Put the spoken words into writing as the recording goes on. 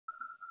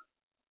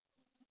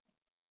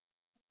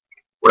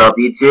What up,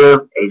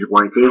 YouTube? Age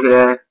 22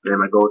 today. And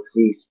my gold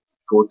series.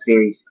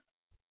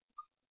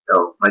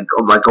 So my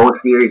gold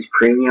series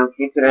premium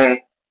came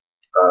today.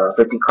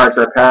 50 cards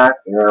per pack,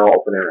 and then I'll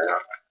open it right now.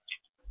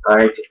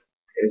 Alright,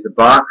 here's the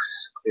box.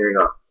 Here you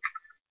go.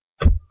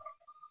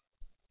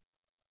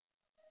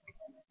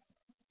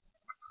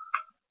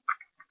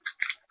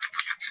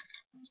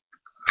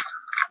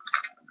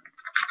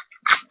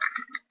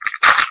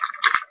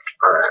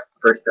 Alright,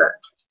 first pack.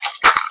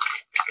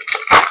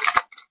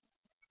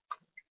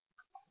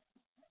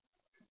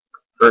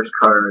 First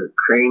card,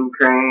 Crane.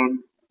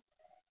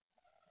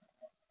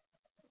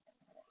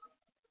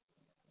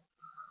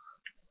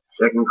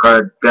 Second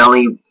card,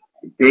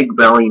 Big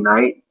Belly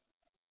Knight.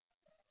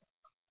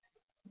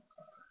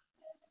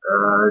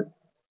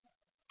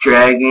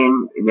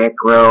 Dragon,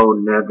 Necro,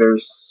 Nether,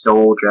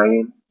 Soul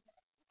Dragon.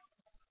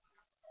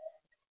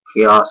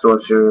 Chaos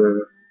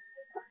Sorcerer,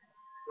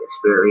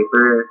 Spirit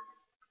Reaper.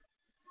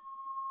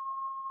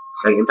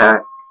 Second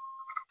pack.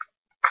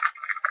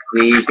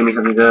 Please give me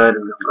something good.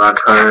 God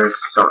cards,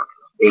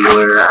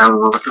 Baylor. I don't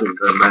want something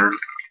good, man.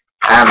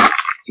 I haven't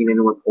seen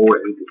anyone pull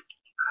anything.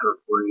 I haven't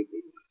pulled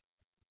anything.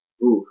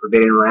 Ooh,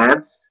 Forbidden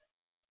Lands.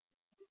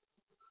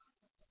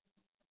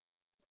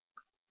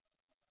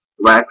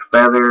 Black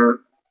Feather.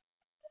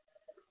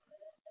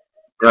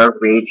 Dark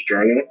Rage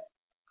Dragon.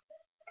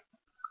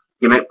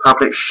 Gimmick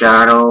Puppet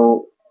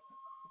Shadow.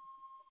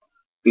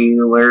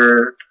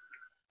 Feeler.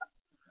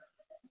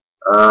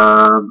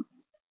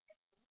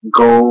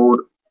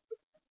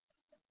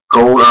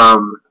 Gold,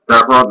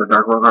 Dark World, the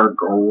Dark World card,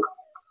 gold.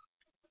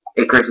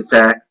 Icarus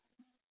Attack.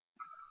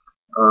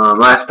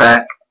 Last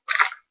pack.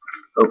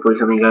 Hopefully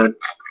something good.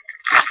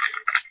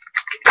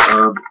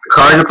 The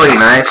cards are pretty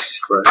nice,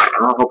 but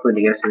I'll hopefully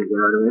to get something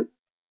good out of it.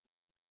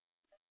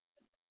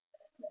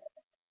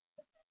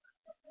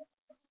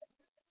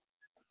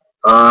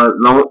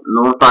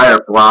 Lone Fire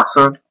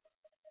Blossom.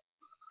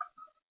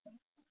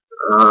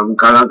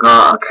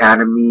 Galaga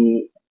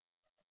Academy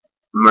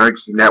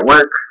Merged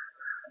Network.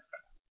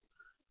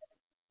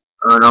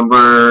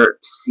 Number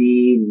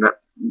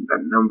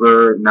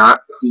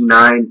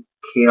C9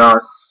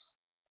 Chaos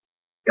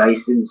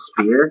Dyson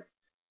Spear.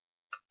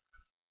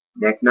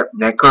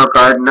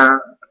 Necrogardna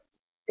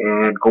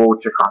and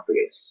Gold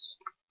Sarcophagus.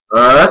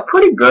 That's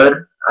pretty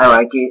good. I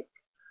like it.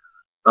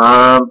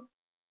 I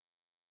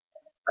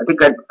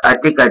think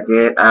I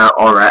did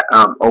alright.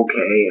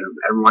 Okay.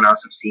 Everyone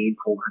else I've seen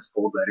has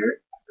pulled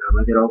better.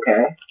 I did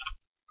okay.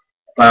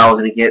 Thought I was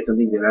gonna get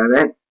something good out of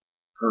it.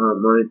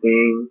 Another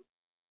thing.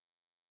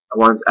 I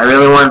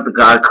really want the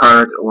God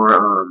cards or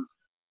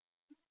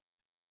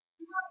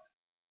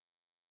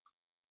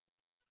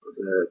what's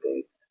the other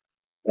thing?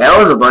 Yeah, there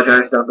was a bunch of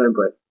other stuff in,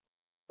 but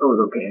it was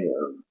okay.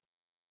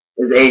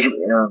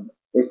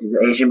 This is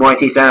Asian Boy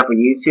T sign up for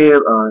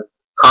YouTube.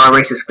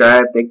 Comment,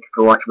 subscribe. Thank you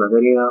for watching my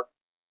video.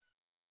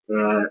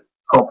 And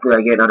hopefully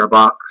I get another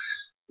box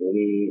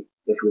maybe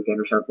this weekend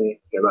or something.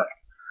 Okay, bye.